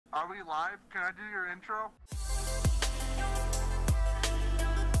Are we live? Can I do your intro?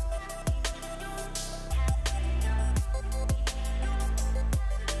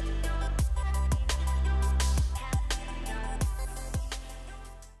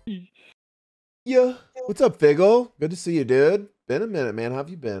 Yeah. What's up, Figgle? Good to see you, dude. Been a minute, man. How have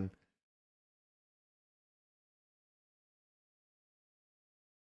you been?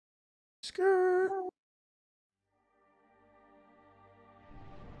 Skirt.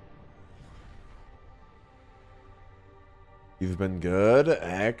 You've been good.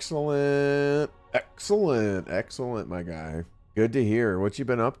 Excellent. Excellent. Excellent, my guy. Good to hear. What you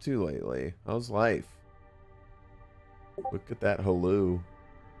been up to lately? How's life? Look at that hello.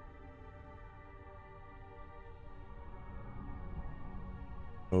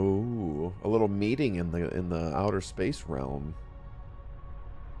 Oh, a little meeting in the outer space realm.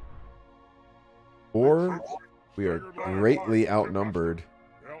 Or we are greatly outnumbered.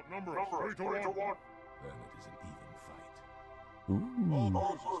 Outnumbered 3 to 1. Then it is an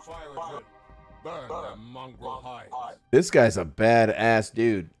even fight. Ooh. Burn the mongrel hides. This guy's a badass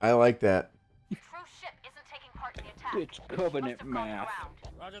dude. I like that. True ship isn't taking part in the attack. It's Covenant math.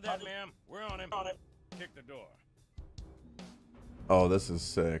 Roger that, ma'am. We're on him. Kick the door. Oh, this is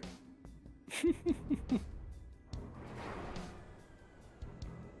sick.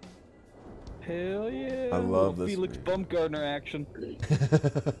 Hell yeah. I love this Felix movie. Bumgarner action.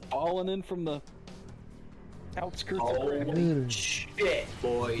 Falling in from the outskirts of gravity. Shit,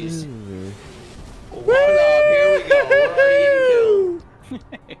 boys. Mm. What up? Here we go. We're already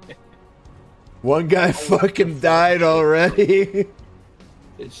getting killed. One guy fucking died already.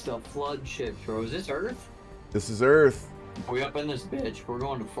 It's the flood ship, bro. Is this Earth? This is Earth. We up in this bitch. We're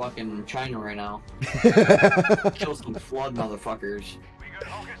going to fucking China right now. Kill some flood motherfuckers. She's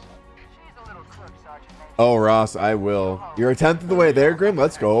a little crook, Sergeant Major. Oh, Ross, I will. You're a tenth of the way there, Grim.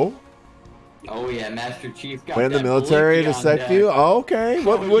 Let's go. Oh yeah, Master Chief got Went in the that military blicky to on sect deck. you. Oh, okay.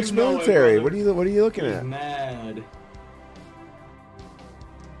 What? Oh, Which you know it, military? brother. What are you looking He's at? mad.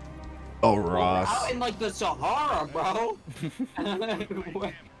 Oh, We're Ross. out in like the Sahara, bro.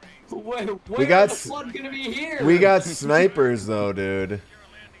 Where We got the flood gonna be here? We got snipers though, dude.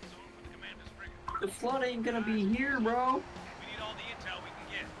 The flood ain't gonna be here, bro.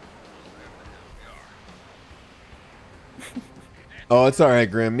 Oh, it's all right,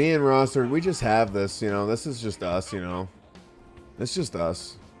 Grim. Me and Ross we just have this. You know, this is just us. You know, it's just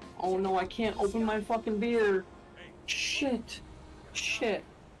us. Oh no, I can't open my fucking beer. Shit. Shit.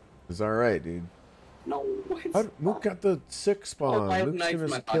 It's all right, dude. No. Mook got the sick spawn. I have Mook's knife in gonna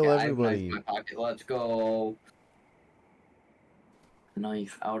my kill pocket. I have knife everybody. in my pocket. Let's go.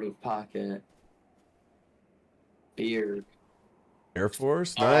 Knife out of pocket. Beer. Air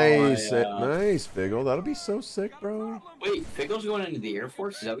Force, Oh, nice, yeah. nice, Figgle. That'll be so sick, bro. Wait, Figgle's going into the Air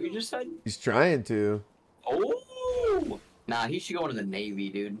Force? Is that what you just said? He's trying to. Oh! Nah, he should go into the Navy,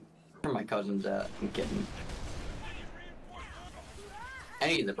 dude. Where my cousin's at. I'm kidding.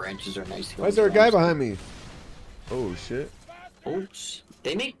 Any of the branches are nice. Why is there a guy behind me? Oh shit. Oops.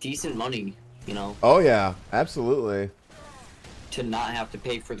 They make decent money, you know, Oh yeah, absolutely. to not have to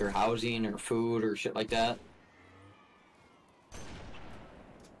pay for their housing or food or shit like that.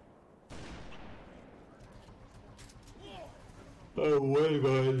 I'm way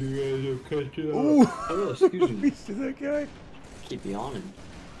behind you guys. I'm catching up. Ooh. Oh, excuse me. You see that guy? Keep yawning.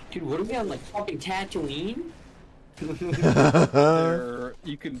 Dude, what are we on, like, fucking Tatooine? There,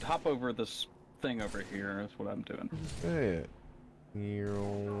 you can hop over this thing over here. That's what I'm doing. Say it.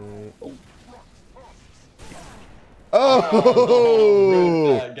 Oh,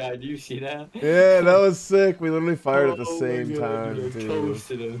 Oh! bad guy. Do you see that? Yeah, that was sick. We literally fired at the Oh my same God, time, dude, I too.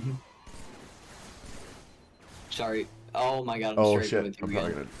 toasted him. Sorry. Oh my God, I'm Oh strafing shit. with you I'm again.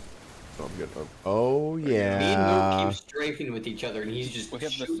 probably gonna. Oh, I'm good. Oh Me and Luke yeah. keep strafing with each other, and he's just We have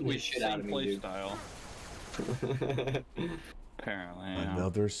the shooting the shit out same of me, play dude. style. Apparently. Yeah.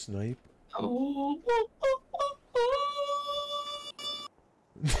 Another snipe.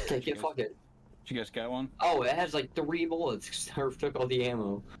 Take it, fuck it. Did you guys get one? Oh, it has like 3 bullets. Hurf took all the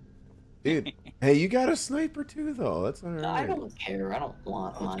ammo. Dude, hey, you got a sniper too, though. That's alright. I don't care. I don't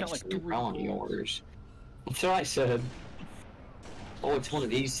want Oh, it's mine. got, like, 3 I want yours. That's what I said. Oh, it's one of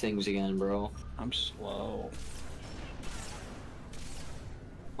these things again, bro. I'm slow.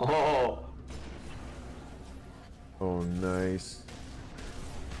 Oh. Oh, nice.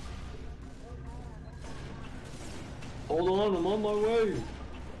 Hold on, I'm on my way.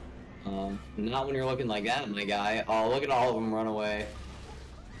 Not when you're looking like that, my guy. Oh, look at all of them run away.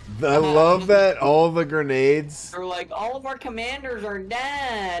 I love that all the grenades. They're like, all of our commanders are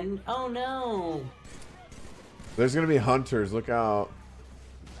dead. Oh no. There's gonna be hunters. Look out.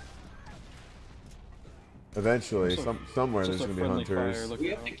 Eventually, Just a- somewhere just there's a gonna be friendly hunters. fire, look Do we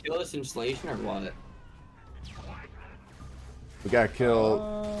have out. to kill this installation or what? We got killed.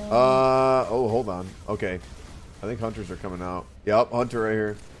 Oh, hold on. Okay. I think hunters are coming out. Yep, hunter right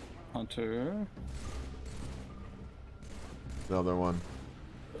here. Hunter. Another one.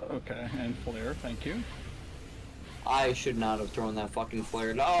 Okay, and flare, thank you. I should not have thrown that fucking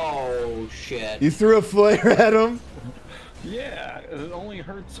flare. Oh shit. You threw a flare at him? Yeah, it only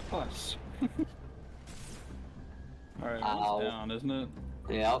hurts us. Alright, Ow. one's down, isn't it?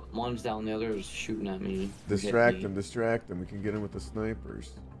 Yep, one's down, the other is shooting at me. Distract Hit him, me. distract him. We can get him with the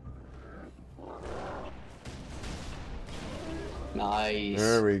snipers. Nice.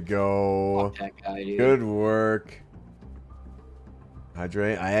 There we go. Fuck that guy, dude. Good work.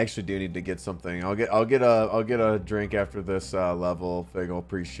 Hydrate. I actually do need to get something. I'll get a drink after this level. Fig, I'll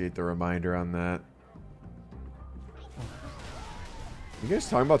appreciate the reminder on that. You guys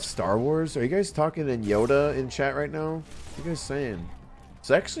talking about Star Wars? Are you guys talking in Yoda in chat right now? What are you guys saying?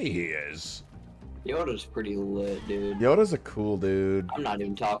 Sexy he is. Yoda's pretty lit, dude. Yoda's a cool dude. I'm not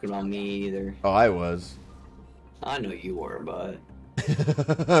even talking about me either. Oh, I was. I know you were, but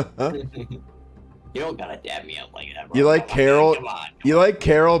you don't gotta dab me up like that, bro. You like Come on, Carol? Come on. You like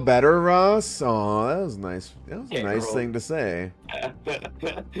Carol better, Ross? Oh, that was nice. That was a nice Carol. thing to say.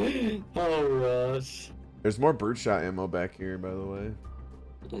 Oh, Russ. There's more birdshot ammo back here, by the way.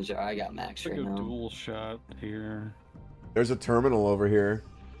 I got max Like right a now. dual shot here. There's a terminal over here.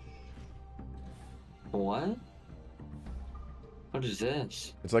 What? What is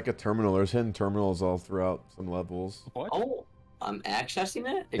this? It's like a terminal. There's hidden terminals all throughout some levels. What? Oh, I'm accessing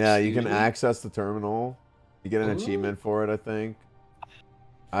it? Yeah, you can Excuse me? access the terminal. You get an Ooh. achievement for it, I think.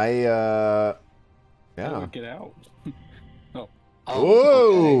 How do Yeah. we get out? Oh,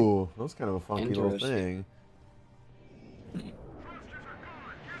 Whoa! That was kind of a funky little Interesting. thing. okay.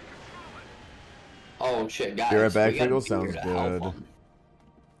 Oh shit, guys. Be right back, we gotta Figgle. be Sounds here to help good. 'em.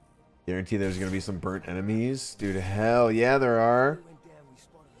 Guarantee there's gonna be some burnt enemies. Dude, hell yeah, there are.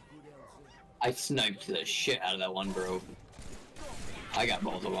 I sniped the shit out of that one, bro. I got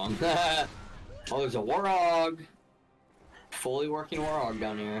both of them. Oh, there's a warhog. Fully working warhog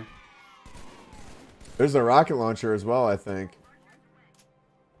down here. There's a rocket launcher as well, I think.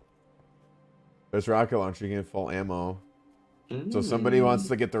 There's rocket launcher. You can get full ammo. So if somebody wants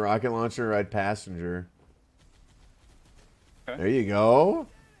to get the rocket launcher, ride passenger. Okay. There you go.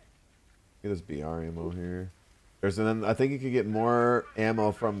 Get this BR ammo here. There's an. I think you could get more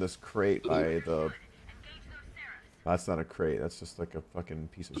ammo from this crate by the. That's not a crate. That's just like a fucking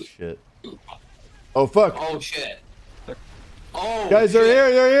piece of shit. Oh fuck! Oh shit. Oh, Guys, they're shit.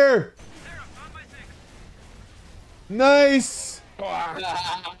 here. They're here. Nice.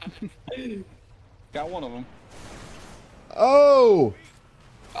 Got one of them. Oh.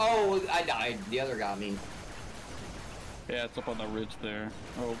 Oh, I died. The other got me. Yeah, it's up on the ridge there.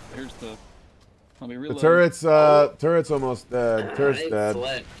 Oh, here's the. Let me The reload. turret's almost dead. Turret's They dead.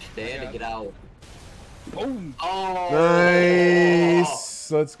 flipped. They had to get out. Boom! Oh.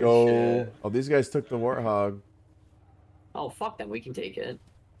 Nice. Let's go. Shit. Oh, these guys took the warthog. Oh, fuck them. We can take it.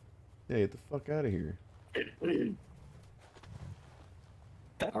 Yeah, get the fuck out of here.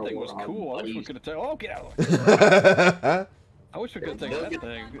 That Our thing was warthog cool. I wish we buddies. could have taken. Oh, get out of there! That's I wish we could have taken that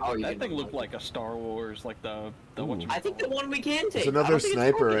thing. Oh, you That can- thing looked like a Star Wars, like the what you I think the one we can take. I another don't think it's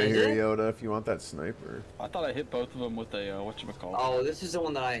sniper broken, right is here, it? Yoda, if you want that sniper. I thought I hit both of them with a whatchamacallit. Oh, this is the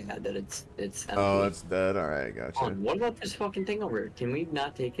one that I had. That it's empty. Oh, it's dead. All right, Hold gotcha. on, what about this fucking thing over here? Can we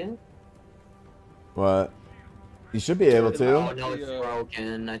not take it? What? You should be able Oh to. no, it's The,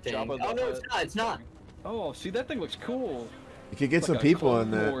 broken. I think. Jabba the Oh no, it's Hutt not. It's not. thing. Oh, see that thing looks cool. You could get It's some like a people Clone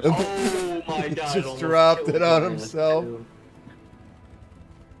in there. Wars. Oh my He god! just almost dropped killed it on me. himself. Too.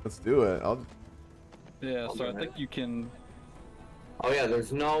 Let's do it. I'll. Yeah, I'll so I do think you can. Oh yeah,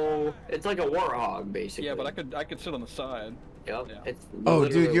 there's no. It's like a warthog basically. Yeah, but I could sit on the side. Yep. yeah. It's Oh,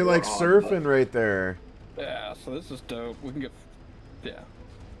 literally dude, a you're like warthog, surfing right there. Yeah, so this is dope. We can get. Yeah.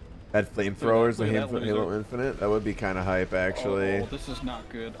 At flamethrowers, the Look at that Halo laser. Infinite. That would be kind of hype, actually. Oh, this is not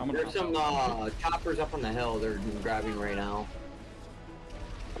good. I'm But gonna. there's some choppers up on the hill. They're grabbing right now.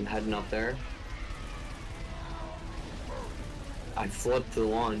 I'm heading up there. I flipped the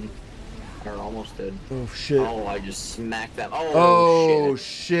one. Or almost did. Oh shit. Oh, I just smacked that. Oh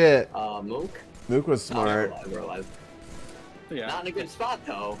shit. shit. Mook? Luke was Oh, we're smart. alive, we're alive. Yeah. Not in a good spot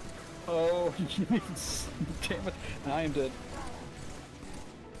though. Oh, damn it! I am dead.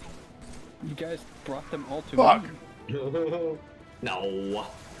 You guys brought them all to Fuck. me. No.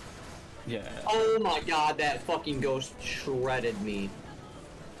 Yeah. Oh my god, that fucking ghost shredded me.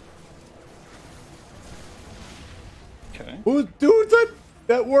 Okay. Oh, dude,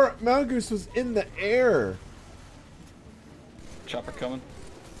 That mongoose was in the air. Chopper coming.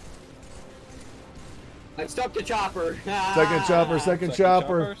 I stuck the chopper. Second chopper, second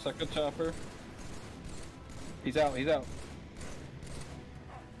chopper. Second chopper. He's out, he's out.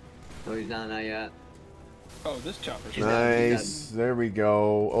 No, he's not yet. Oh, this chopper's Nice. There we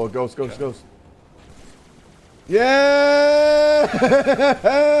go. Oh, ghost. Yeah!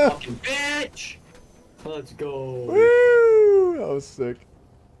 Fucking bitch! Let's go. Woo! That was sick.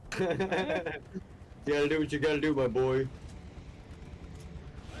 You gotta do what you gotta do, my boy.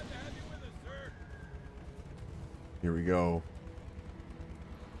 Here we go.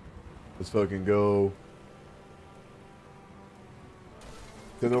 Let's fucking go.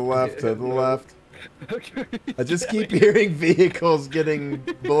 To the left, to the left. I just keep hearing vehicles getting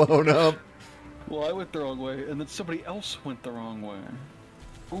blown up. Well, I went the wrong way, and then somebody else went the wrong way.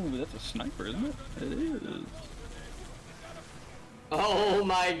 Ooh, that's a sniper, isn't it? It is. Oh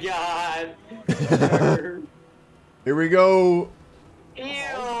my god. Here we go.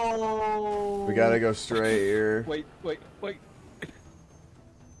 Ew. We gotta go straight here. Wait. Give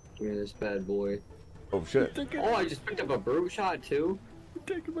me this bad boy. Oh shit. Oh, I just picked up a brute shot too. You're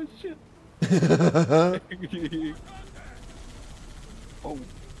taking my shit. Oh,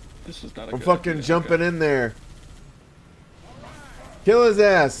 this is not a I'm good fucking idea. jumping Okay. in there. Kill his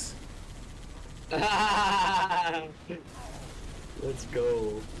ass. Let's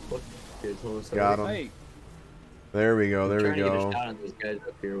go. Fuck, dude, almost Got over. him. Hey, There we go. There we Trying to get a go. shot on these guys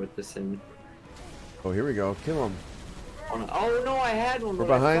up here with this thing. Oh, here we go. Kill him. Oh no, I had one. We're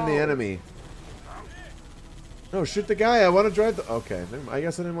but I behind the fell. enemy. No, shoot the guy. I want to drive the... Okay, I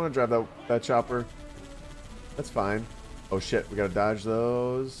guess I didn't want to drive that chopper. That's fine. Oh shit, we gotta dodge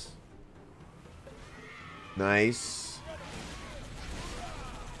those. Nice.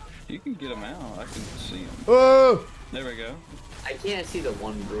 you can get him out. I can see him. Oh! There we go. I can't see the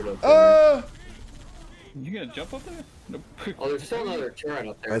one brute up there. Oh! You gonna jump up there? Nope. Oh, there's still another turret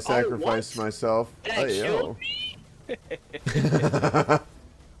up there. I sacrificed oh, myself. That Oh, yo. killed me?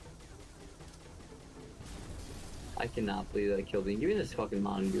 I cannot believe that killed me. Give me this fucking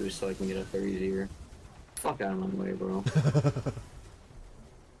mongoose so I can get up there easier. Fuck out of my way, bro.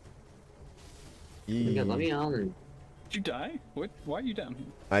 Yeah, let me on. Did you die? What? Why are you down here?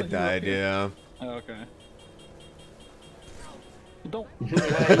 I thought you were up died, here. yeah. Oh, okay. Don't.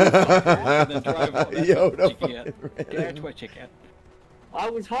 Yeah, Then drive off. That's Yo, what no you get. fucking That's what you get. I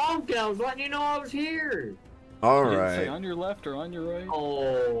was honking. I was letting you know I was here. All You didn't say right. on your left or on your right.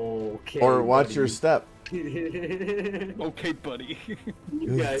 Oh, okay. Or watch your buddy. step. Okay, buddy.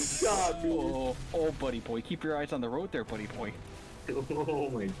 You guys got me. Oh, buddy boy. Keep your eyes on the road there, buddy boy. Oh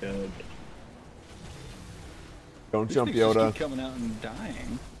my god. Don't These jump, things just Yoda. keep coming out and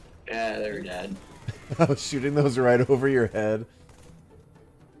dying. Yeah, they're dead. I was shooting those right over your head.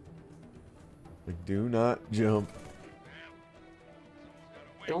 Like, do not jump.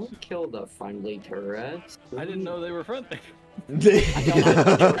 Don't kill the friendly turrets. I didn't know they were friendly. I was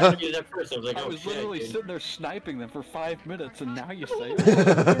at first. I was like, I oh was shit, literally dude. sitting there sniping them for 5 minutes, and now you say, oh,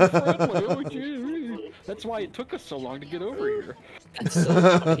 they're friendly. Oh, gee. That's why it took us so long to get over here. That's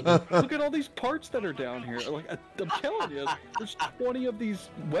so funny. Look at all these parts that are down here. Like, I'm telling you, there's 20 of these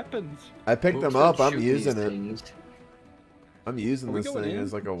weapons. I picked Who them can up. I'm shoot using these it. things? I'm using Are we this going thing in?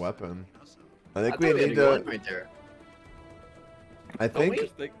 as like a weapon. I I think thought we had need go in to. right there. I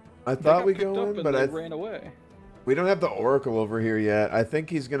think. They I got thought we picked go up in, and but they I. ran away. We don't have the Oracle over here yet. I think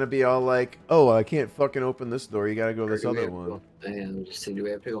he's gonna be all like, "Oh, I can't fucking open this door. You gotta go this Or do we other have to one." go- Damn, just say, do we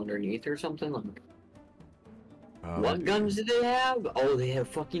have to go underneath or something? Like, Oh, what dude. guns do they have? Oh, they have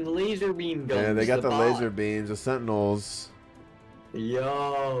fucking laser beam guns. Yeah, they got the bot. laser beams, the Sentinels.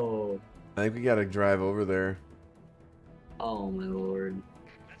 Yo. I think we gotta drive over there. Oh my lord.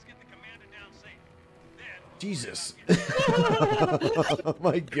 Jesus. Oh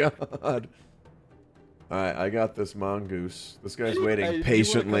my god. Alright, I got this mongoose. This guy's Hey, waiting do you wanna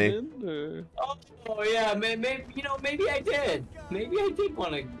patiently. come in, Oh yeah, maybe maybe I did. Maybe I did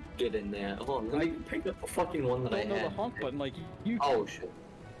want to get in there. Hold on, let me pick up the fucking one I that I don't know the had. honk button like you. Oh shit.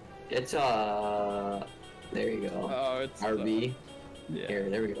 It's there you go. Oh, it's RB. yeah. Here,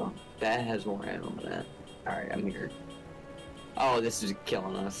 there we go. That has more ammo than that. Alright, I'm here. Oh, this is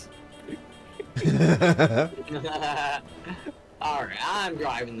killing us. Alright, I'm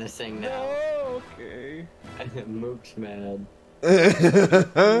driving this thing now. No, okay. Mook's mad. We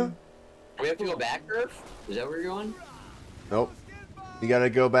have to go back, Hurf? Is that where you're going? Nope. You gotta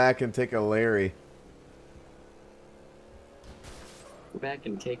go back and take a Larry. Go back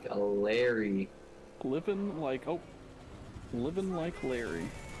and take a Larry. Living like Larry.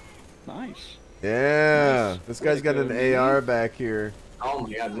 Nice. Yeah. Nice. This guy's got an Way to go, AR back here. Oh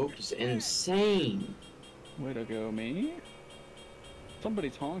my god, Mook is insane. Way to go, me.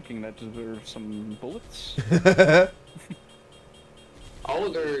 Somebody's honking that deserves some bullets. Oh,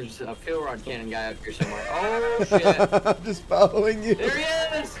 there's a field rod cannon guy up here somewhere. Oh shit! I'm just following you. There he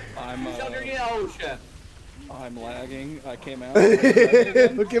is! I'm He's underneath. Oh shit! I'm lagging. I came out.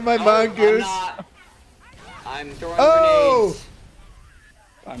 Look at my Oh, mongoose. I'm throwing Oh! grenades.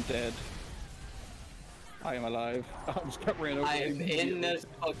 I'm dead. I am alive. I just got ran over. I am in immediately. this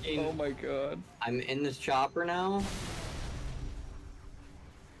fucking. Oh my god. I'm in this chopper now.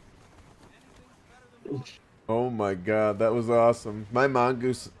 Oh my god, that was awesome. My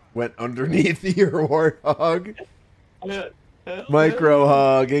mongoose went underneath your warthog. Micro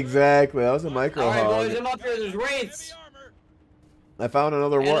hog, exactly. That was a micro Alright, boys, hog. I'm up here. There's wraiths. I found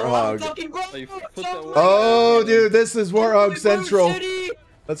another And a lot of warthog. fucking You growth. put that one- Oh, dude, this is Warthog Central. City.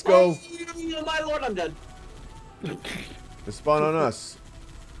 Let's go. Oh, my lord, I'm dead. Just spawn on us.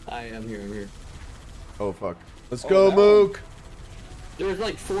 I'm here, I'm here. Oh, fuck. Let's Oh, go, that Mook. There's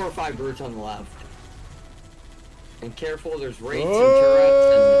like 4 or 5 brutes on the left. And careful, there's wraiths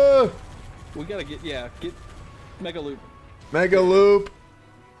Oh! We gotta get Mega Loop. Mega loop.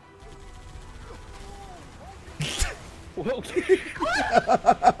 Whoa.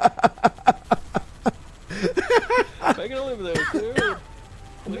 Mega Loop there, dude.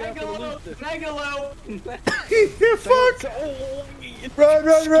 and Megalo! Fuck! Oh, Run,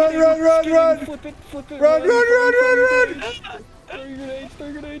 run, run, run, run, run! Flip it, flip it. Run, run, run, run, run! Throw your grenades, throw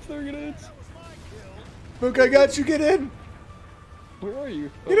your grenades, throw your grenades. Mook, I got you. Get in. Where are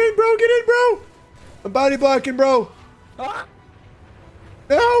you? Get in, bro. Get in, bro. I'm body blocking, bro. Ah!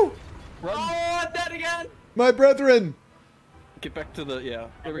 No! Run. Oh, I'm dead again! My brethren. Get back to the, yeah.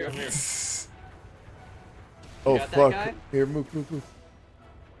 There we go. Oh, got that fuck. guy? Here, Mook, Mook, Mook.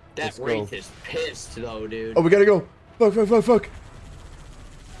 That Let's go. wraith is pissed though, dude. Oh, we gotta go. Fuck, fuck, fuck, fuck.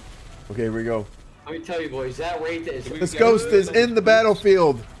 Okay, here we go. Let me tell you, boys, that wraith is. This ghost is in the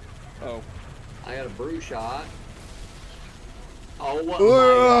battlefield. Oh. I got a brew shot. Oh, what?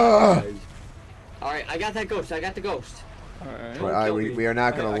 Ugh. Alright, I got that ghost. I got the ghost. Alright. Don't Alright, kill we, me. we are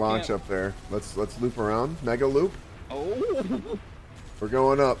not gonna I launch can't. up there. Let's loop around. Mega loop. Oh. We're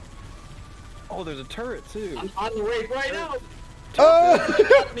going up. Oh, there's a turret too. I'm on the wraith right now. Oh!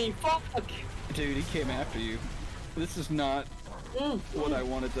 Got me. Fuck. Dude, he came after you. This is not what I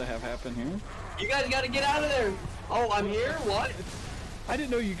wanted to have happen here. You guys gotta get out of there. Oh, I'm here? What? I didn't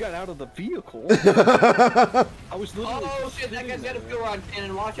know you got out of the vehicle. I was literally. Oh shit, that guy's got a fuel rod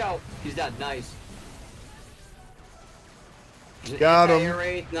cannon. Watch out. He's dead. Nice. There's an Got him. anti-air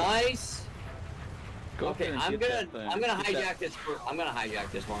wraith. Nice. Go up Okay, there and I'm get gonna that thing. I'm gonna Get hijack that- this. I'm gonna hijack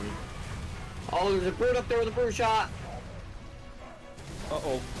this one. Oh, there's a brute up there with a brew shot.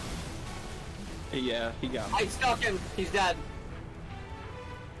 Uh-oh. Yeah, he got me. I stuck him. He's dead.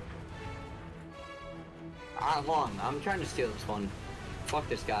 Hold on. I'm trying to steal this one. Fuck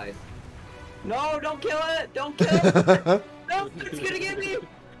this guy. No, don't kill it. Don't kill it. No, it's gonna get me.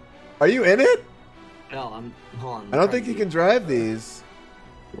 Are you in it? No, I'm. Hold on. I don't think you can drive these.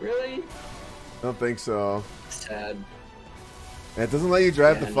 Really? I don't think so. Sad. It doesn't let you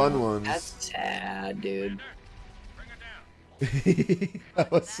drive Yeah, the fun no, ones. That's sad, dude. That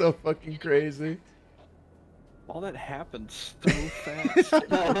was so fucking crazy. All that happened so fast.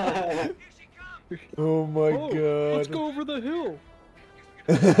 Oh my Oh, let's god. go over the hill.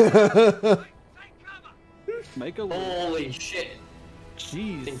 Make a loop. Holy shit!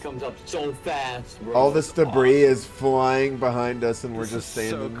 Thing Jeez. comes up so fast, bro. All this debris is flying behind us and we're This just is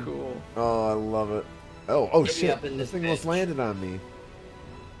standing. so cool. Oh, I love it. Oh Get me shit. up in This this thing almost bitch. landed on me.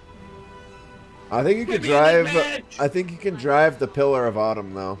 I think you could Put me in the drive. bitch! I think you can drive the Pillar of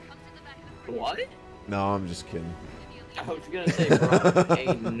Autumn though. What? No, I'm just kidding. I was gonna say, bro.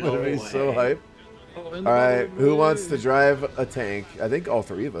 Ain't no That'd be way. so hype. Oh, in the Alright, right who wants to way. drive a tank? I think all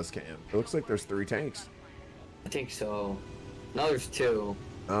 3 of us can. It looks like there's 3 tanks. I think so. No, there's 2.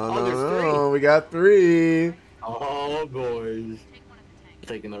 Oh, Oh, no, there's no, we got 3. Oh, boys.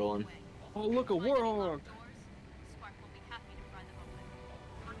 Take the middle one. Oh, look, a warhawk.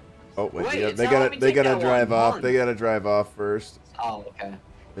 Oh wait, Wait, yeah, it's they not gotta let me they take gotta that drive one. off. One. They gotta drive off first. Oh, okay.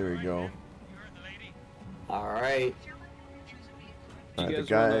 There we go. Alright. You The guys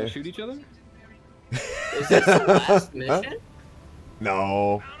guy- wanna shoot each other? Is this the last mission?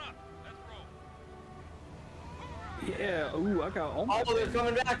 No. Yeah. Ooh, I got all my Oh, they're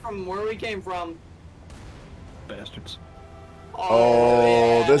coming back from where we came from. bastards.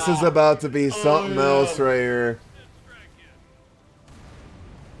 Oh, yeah. this is about to be something no. else right here.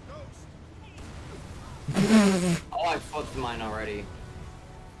 Oh, I fucked mine already.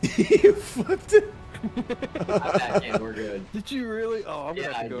 You flipped it. I'm back in. We're good. Did you really? Oh, I'm gonna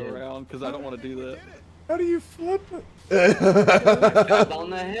Yeah, have to I go did. around because I don't want to do that. How do you flip it? Up on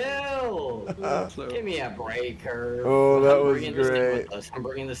the hill. So, Give me a break, Hurf. Oh, that I'm was bringing this thing great. with us. I'm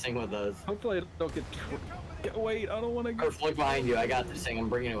bringing this thing with us. hopefully I don't get. Wait, I don't want to go. Hurf, look behind you. I got this thing. I'm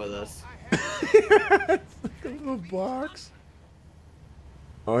bringing it with us. It's like a little box.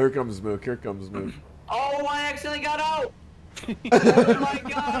 Oh, here comes Mook. Here comes Mook. Oh, I accidentally got out. Oh my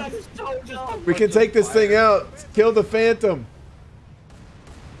god, I'm so dumb. We can take this thing out. Kill the Phantom.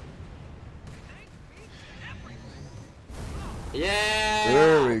 Yeah.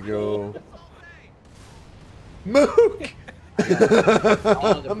 There we go. Mook!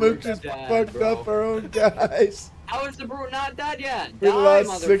 the Mook Brute's just dead, fucked bro. up our own guys. How is the Brute not dead yet? We Die,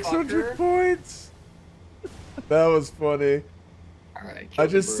 lost motherfucker. 600 points. That was funny. Alright, I kill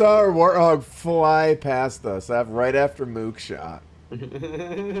the just saw our Brute. Warthog fly past us right after Mook shot.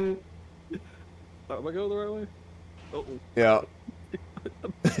 Am I going the right way? Oh, Yeah.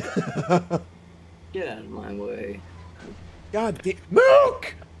 Get out of my way. God damn.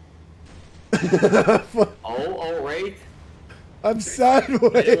 Mook! Oh, Wraith. I'm Hit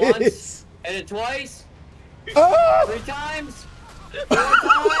it once. sideways. Hit it twice. Oh! 3 times. 4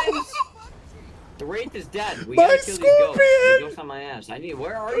 times. The Wraith is dead. We My gotta kill these ghosts. scorpion! These ghosts on my ass.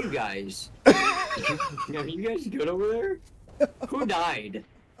 Where are you guys? Are you guys good over there? Who died?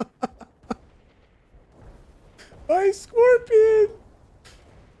 My scorpion!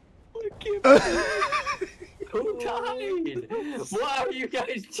 I can't believe Who died? What are you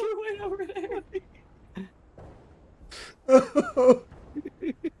guys doing over there?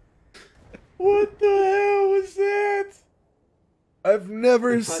 What the hell was that? I've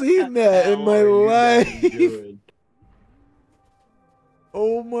never What seen the that in hell my are you guys life. doing?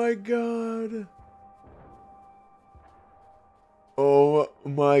 Oh my god. Oh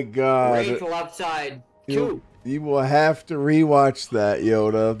my god. Wraith left side. You will have to rewatch that,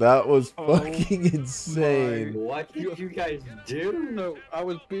 Yoda. That was Oh fucking insane. What did you guys do? No, I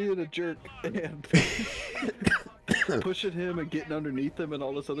was being a jerk and pushing him and getting underneath him and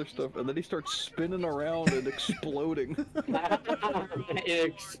all this other stuff, and then he starts spinning around and exploding.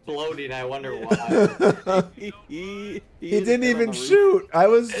 Exploding, I wonder why. He didn't even shoot. I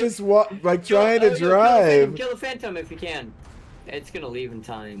was just like trying to Kill drive. the Phantom if you can. It's gonna leave in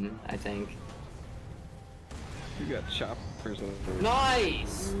time, I think. You got choppers over.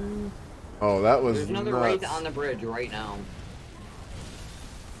 Nice! Oh, that was There's another nuts. Wraith on the bridge right now.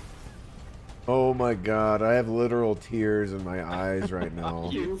 Oh my god, I have literal tears in my eyes right now.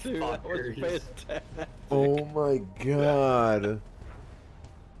 You Dude, that was fuckers. fantastic. Oh my god.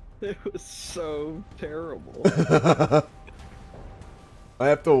 It was so terrible. I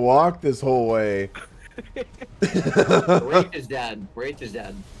have to walk this whole way. Wraith is dead. Wraith is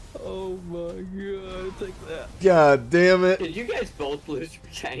dead. Oh my god, take that. God damn it. Did you guys both lose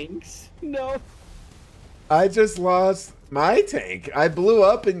your tanks? No. I just lost my tank. I blew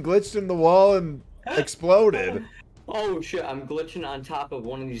up and glitched in the wall and exploded. Oh shit, I'm glitching on top of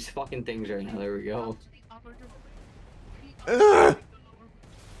one of these fucking things right now. There we go. Ugh.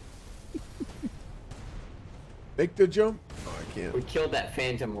 Make the jump. Oh, I can't. We killed that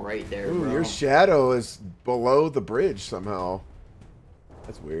Phantom right there, Ooh, bro. your shadow is below the bridge somehow.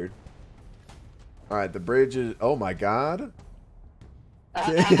 That's weird. Alright, the bridge is... Oh my god.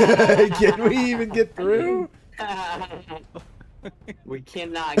 Can we even get through? We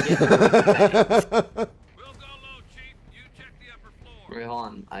cannot get through. We'll go low, Chief. You check the upper floor. Wait, hold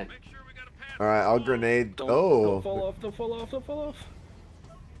on. Make sure we got a path. Alright, I'll grenade. Don't Oh. fall off, don't fall off, don't fall off.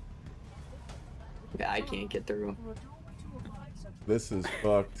 Yeah, I can't get through. This is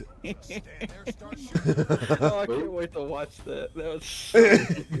fucked. Oh, I can't wait to watch that. That was so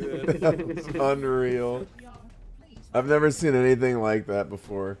good. That was unreal. I've never seen anything like that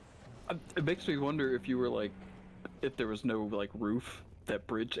before. It makes me wonder if you were like, if there was no like roof, that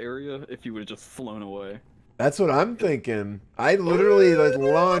bridge area, if you would have just flown away. That's what I'm thinking. I literally like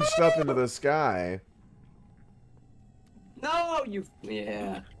launched up into the sky. No, you.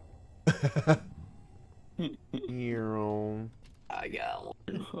 Yeah, Hero. I got one.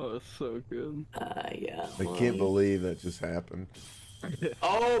 Oh, it's so good. I got I one. can't believe that just happened.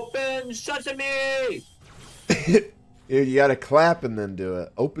 Open sesame! You gotta clap and then do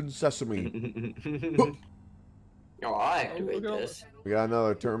it. Open sesame. Oh, I activate look out. this. We got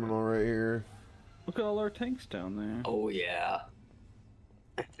another terminal right here. Look at all our tanks down there. Oh yeah.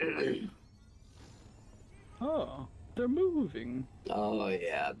 Oh, they're moving. Oh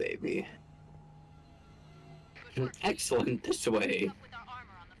yeah, baby. Excellent. This way. With our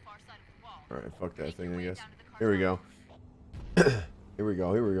armor on the far side of the wall. Alright, fuck that Make your thing, I way guess. down to the Here we go. cartel. Here we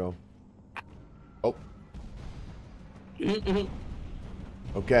go, here we go. Oh.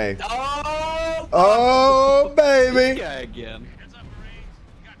 Okay. Oh! Oh, This baby! guy again.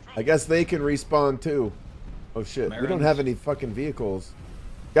 I guess they can respawn too. Oh shit, we don't Marins. have any fucking vehicles.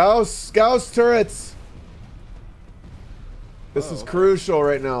 Gauss turrets! This is okay. crucial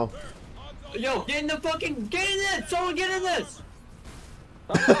right now. Yo, get in the fucking, get in this! Someone get in this!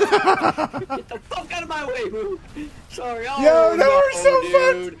 Get the fuck out of my way, boo! Sorry, oh, Yo, that was so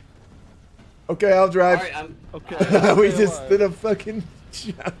fun! dude. Okay, I'll drive. Alright, I'm... Okay. We stay just alive. did a fucking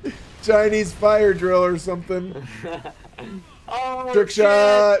Chinese fire drill or something. Oh, Trick shit.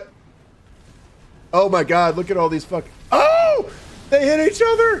 shot! Oh my god, look at all these fucking... Oh! They hit each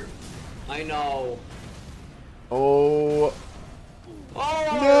other! I know. Oh...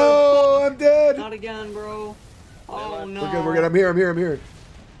 Oh! No! I'm dead! Not again, bro. Oh, no. We're good, we're good. I'm here.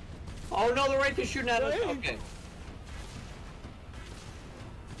 Oh, no, the right is shooting at us. Hey. Okay.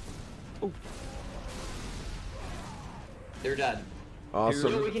 They're dead.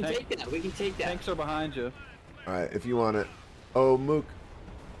 Awesome. Yo, we can Tank- take that. We can take that. Tanks are behind you. Alright, if you want it. Oh, Mook.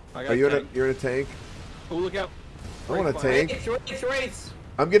 I got Are you in a, tank. you're in a tank? Oh, look out. I want a Fire. tank. Race.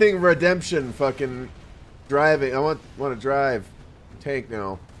 I'm getting redemption fucking driving. I want to drive. Tank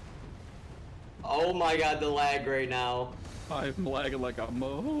now. Oh my god, the lag right now. I'm lagging like a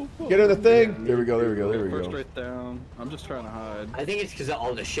mo. Get in the thing! There we go. First straight down. I'm just trying to hide. I think it's because of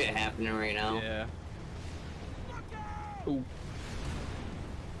all the shit happening right now. Yeah. Ooh.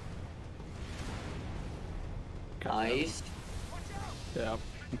 Nice. Yeah.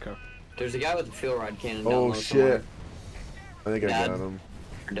 Okay. There's a guy with a fuel rod cannon down Oh low shit. I think I Dad. got him.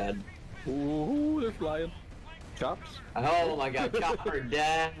 We're dead. Ooh, they're flying. Chops. Oh my god, Chopper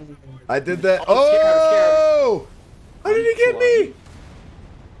dead. I did that. Oh, I'm Oh! How did he get me?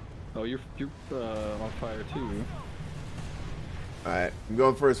 Oh, you're on fire too. Alright, I'm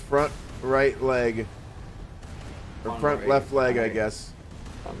going for his front right leg. Or On front right. left leg, I Alright. guess.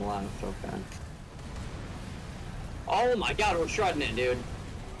 I'm left, okay. Oh my god, we're shredding it, dude.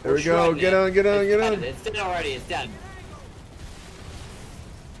 There We're we go. shredding Get it. on, get on, It's get dead. on. It's dead already, it's dead.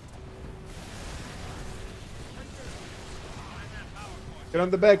 Get on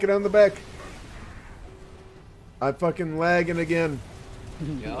the back, get on the back. I'm fucking lagging again.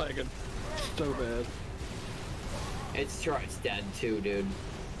 Yep. Lagging so bad. It's dead too, dude.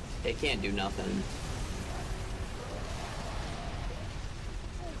 They can't do nothing.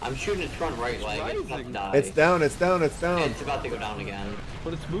 I'm shooting its front right leg. It's about to rising. die. It's down, it's down, it's down. It's about to go down again.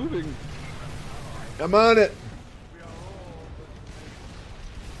 But it's moving. I'm on it.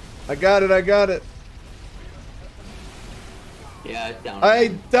 I got it, I got it. Yeah, it's down. I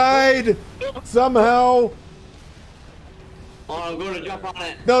again. died somehow. Oh, I'm going to jump on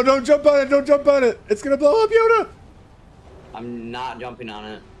it. No, don't jump on it, don't jump on it. It's gonna blow up, Yoda. I'm not jumping on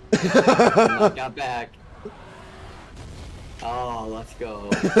it. I'm not got back. Oh, let's go.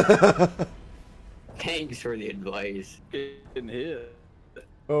 Thanks for the advice. Getting hit.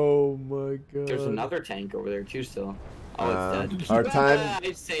 Oh my god. There's another tank over there too still. Oh, it's dead. our time-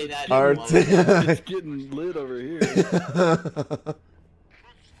 I'd say that. Our It's getting lit over here.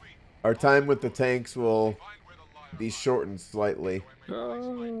 Our time with the tanks will be shortened slightly. Oh.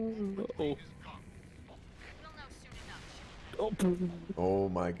 We'll know soon enough. Oh. Oh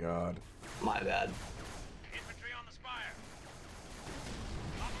my god. My bad. Infantry on the spire.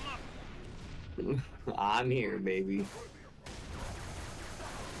 Pop 'em up. I'm here, baby.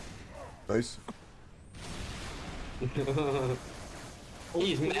 Nice.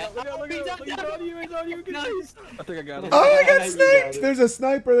 He's mad. Look out, He's he's on you, he's on you. Nice. I think I got him. Oh, I You got got sniped! it. There's a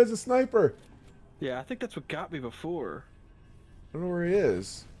sniper, there's a sniper. Yeah, I think that's what got me before. I don't know where he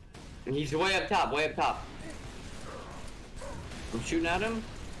is. He's way up top, way up top. I'm shooting at him.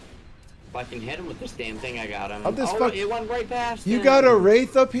 If I can hit him with this damn thing, I got him. I'll just Oh, fuck- it went right past You him. got a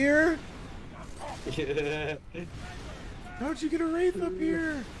wraith up here? Yeah. How'd you get a wraith up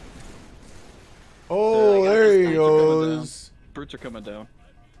here? Oh, I got there this he tank goes. Brutes are coming down.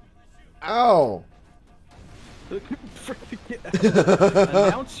 Ow.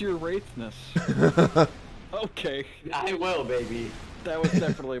 Announce your wraithness. Okay, I will, baby. that was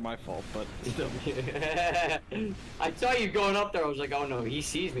definitely my fault, but still. I saw you going up there. I was like, oh no, he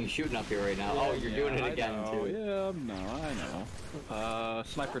sees me shooting up here right now. Oh, you're doing it I again know. too. Yeah, no, I know.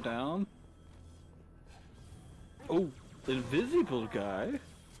 Sniper down. Oh, invisible guy.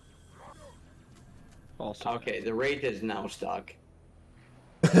 Also. Okay, the wraith is now stuck.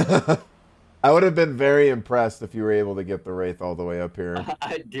 I would have been very impressed if you were able to get the wraith all the way up here.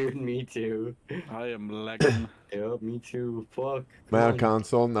 Dude, me too. I am lagging. Yeah, me too. Fuck. Am I Come on on.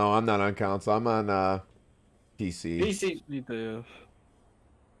 console? No, I'm not on console. I'm on PC. PC. Need to.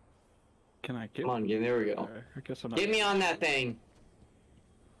 Can I get? Come on, there we go. I guess I'm not. Get me on that thing.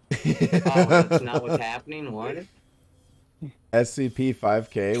 Oh, that's not what's happening. What? SCP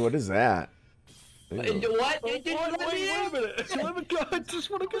 5K. What is that? What? Wait a minute. Let me go. I just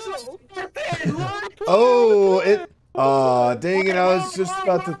want to go. Oh, it. Aw, dang it. I was just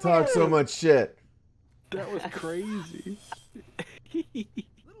about to talk so much shit. That was crazy.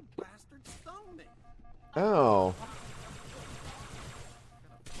 Little bastard stoned me. Oh.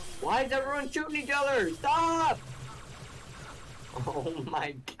 Why is everyone shooting each other? Stop! Oh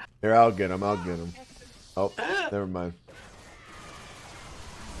my god. Here, I'll get him. I'll get him. Oh, never mind.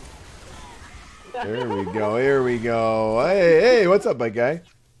 There we go. Here we go. Hey, hey, what's up, my guy?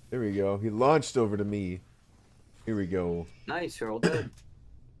 There we go. He launched over to me. Here we go. Nice, we're all good.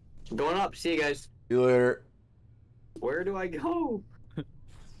 Going up. See you guys. See you later. Where do I go?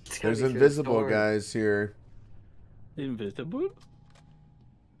 There's invisible guys here. Invisible?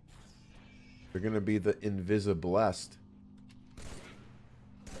 They're gonna be the invisiblest.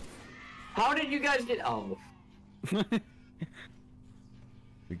 How did you guys get? Oh. We're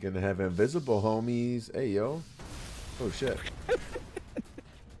gonna have invisible homies. Hey, yo. Oh, shit.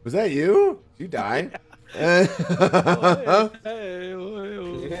 Was that you? Did you die? Hey,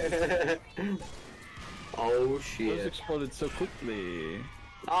 Oh those shit. exploded so quickly.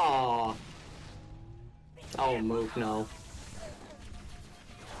 Oh. Oh, move, no.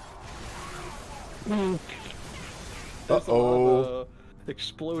 There's a lot of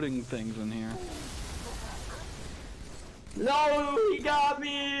exploding things in here. No, he got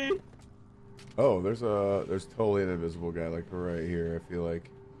me! Oh, there's totally an invisible guy like right here. I feel like.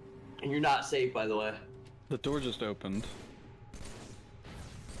 You're not safe, by the way. The door just opened.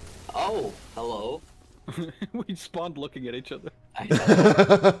 Oh, hello. We spawned looking at each other. I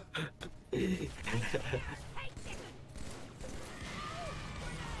know.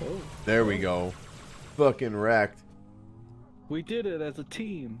 Oh. There we go. Fucking wrecked. We did it as a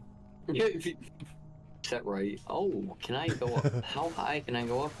team. Is that right? Oh, can I go up? How high can I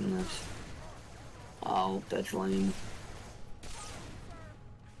go up in this? Oh, that's lame.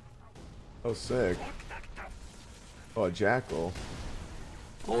 Oh, sick. Oh, a jackal.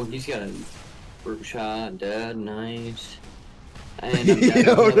 Oh, he's got a brute shot, dead, nice. And I'm dead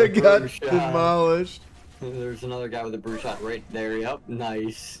Yo, with they another got brute shot. demolished. There's another guy with a brute shot right there. Yep,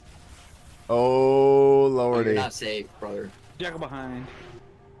 nice. Oh, Oh, you're lordy. not safe, brother. Jackal behind.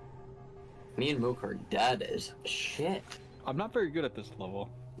 Me and Mook are dead as shit. I'm not very good at this level.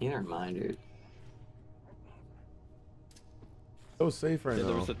 Neither am I, dude. So safe right Yeah,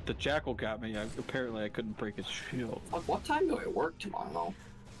 there now. was the jackal got me. Apparently, I couldn't break his shield. Fuck, what time do I work tomorrow?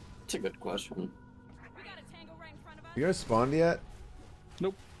 That's a good question. We got a tango right in front of us. You guys spawned yet?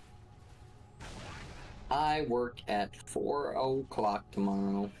 Nope. I work at 4 o'clock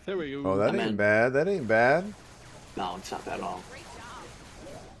tomorrow. There we go. Oh, that I'm ain't in. bad. That ain't bad. No, it's not bad at all. Great job.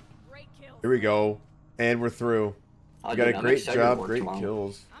 Great kill. Here we go. And we're through. Oh, You got dude, a I'm great excited to job, work great tomorrow.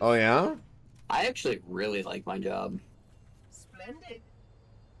 kills. Oh, yeah? I actually really like my job. Splendid.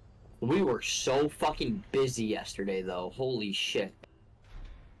 We were so fucking busy yesterday, though. Holy shit.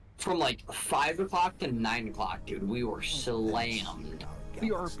 From like 5 o'clock to 9 o'clock, dude, we were slammed.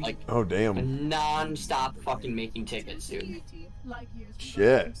 Like, Oh, damn. non-stop fucking making tickets, dude.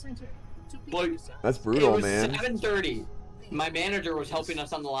 Shit. Like, That's it brutal, was man. 7:30. My manager was helping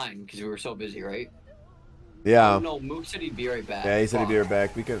us on the line because we were so busy, right? Yeah. Oh, no, Mook said he'd be right back. Yeah, he said he'd be Fuck. right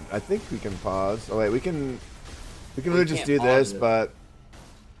back. We can. I think we can pause. Oh wait, we can really just can't do pause this, it. but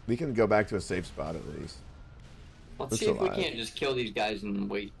we can go back to a safe spot at least. Let's It's see if we alive. can't just kill these guys and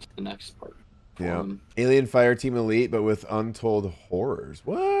wait to the next part. Yeah. Alien Fire Team Elite, but with untold horrors.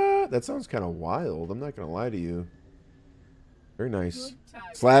 What? That sounds kind of wild. I'm not gonna lie to you. Very nice.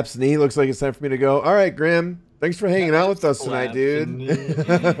 Slaps knee. Looks like it's time for me to go. All right, Grim. Thanks for hanging out with us tonight, Slapped the dude.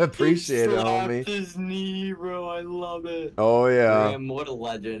 knee. Appreciate it, Slapped homie. his knee, bro. I love it. Oh yeah. Graham, what a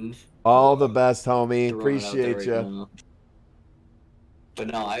legend. All the best, homie. Throwing it out there Appreciate right you. now. But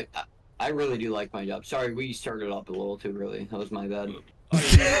no, I really do like my job. Sorry, we started up a little too early. That was my bad.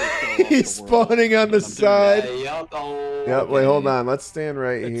 He's spawning on the side. Yup. Oh, Yep. Wait, hold okay. on. Let's stand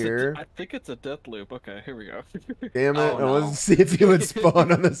right here. I think it's a death loop. Okay, here we go. Damn it! Oh, I wanted no. to see if he would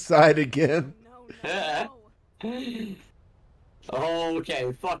spawn on the side again. No, no. Oh,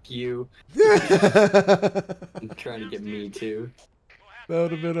 okay, fuck you. That I'm trying to get me too.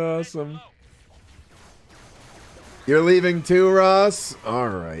 would have been awesome. You're leaving too, Ross?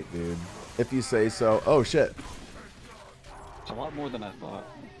 Alright, dude. If you say so. Oh, shit. It's a lot more than I thought.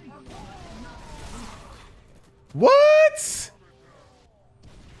 What?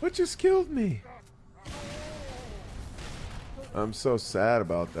 What just killed me? I'm so sad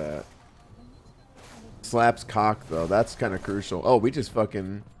about that. slaps cock, though. That's kind of crucial. Oh, we just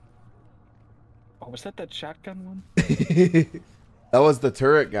fucking... Oh, was that shotgun one? That was the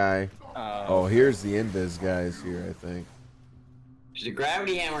turret guy. Oh, Okay. here's the invis guys here, I think. There's a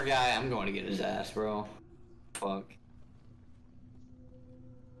gravity hammer guy. I'm going to get his ass, bro. Fuck.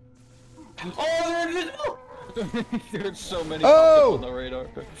 Oh, they're invisible! There's so many Oh! on the radar.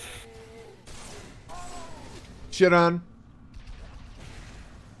 Shit on.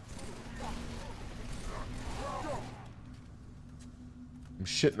 I'm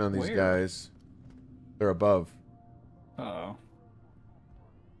shitting on these Where? guys. They're above. Oh.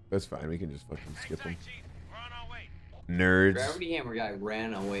 That's fine. We can just fucking skip them. Chief. We're on our way. Nerds. Gravity hammer guy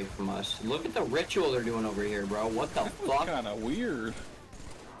ran away from us. Look at the ritual they're doing over here, bro. What the fuck? Kind of weird.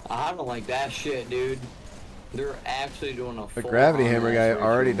 I don't like that shit, dude. They're actually doing a The full gravity on hammer ass guy ritual.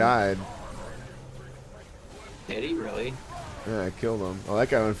 already died. Did he really? Yeah, I killed him. Oh, that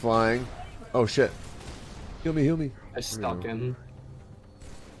guy went flying. Oh, shit. Heal me, heal me. I stuck him.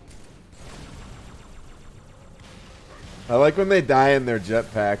 I like when they die in their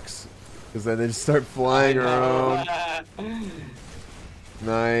jetpacks. Because then they just start flying around.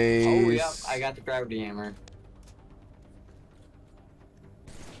 Nice. Oh, yep. I got the gravity hammer.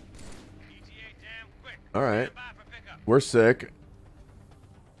 ETA damn quick. Alright. Stand by for pickup. We're sick.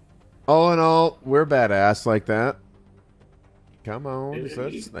 All in all, we're badass like that. Come on. Is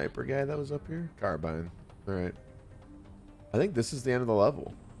that a sniper guy that was up here? Carbine. Alright. I think this is the end of the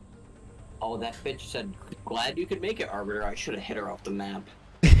level. Oh, that bitch said, glad you could make it, Arbiter. I should have hit her off the map.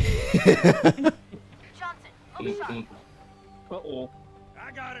 Johnson, look sharp. Uh-oh.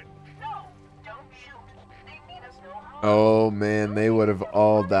 I got it. No, don't shoot. They mean us no harm. Oh man, they would have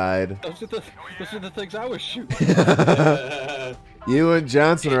all died. Those are the things I was shooting. You and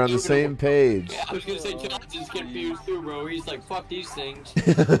Johnson are on the same page. Yeah, I was gonna say Johnson's confused too, bro. He's like, fuck these things.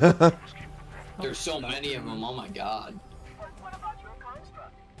 There's so many of them. Oh my god. What about your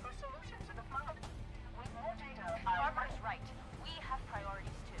construct? For solutions to the flood? With more data, Barbara's right. We have priorities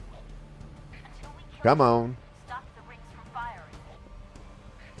too. Until we kill Come on. stop the rings from firing.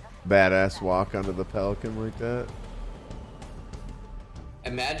 Badass walk onto the Pelican like that.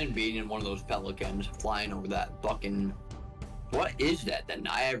 Imagine being in one of those pelicans flying over that fucking. What is that? The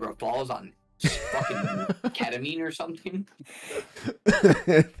Niagara Falls on fucking ketamine or something?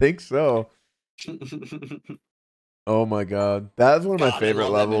 I think so. Oh my god. That's one of my God, I favorite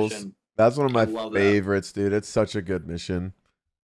love that levels. mission. That's one of I my love that. favorites, dude. It's such a good mission.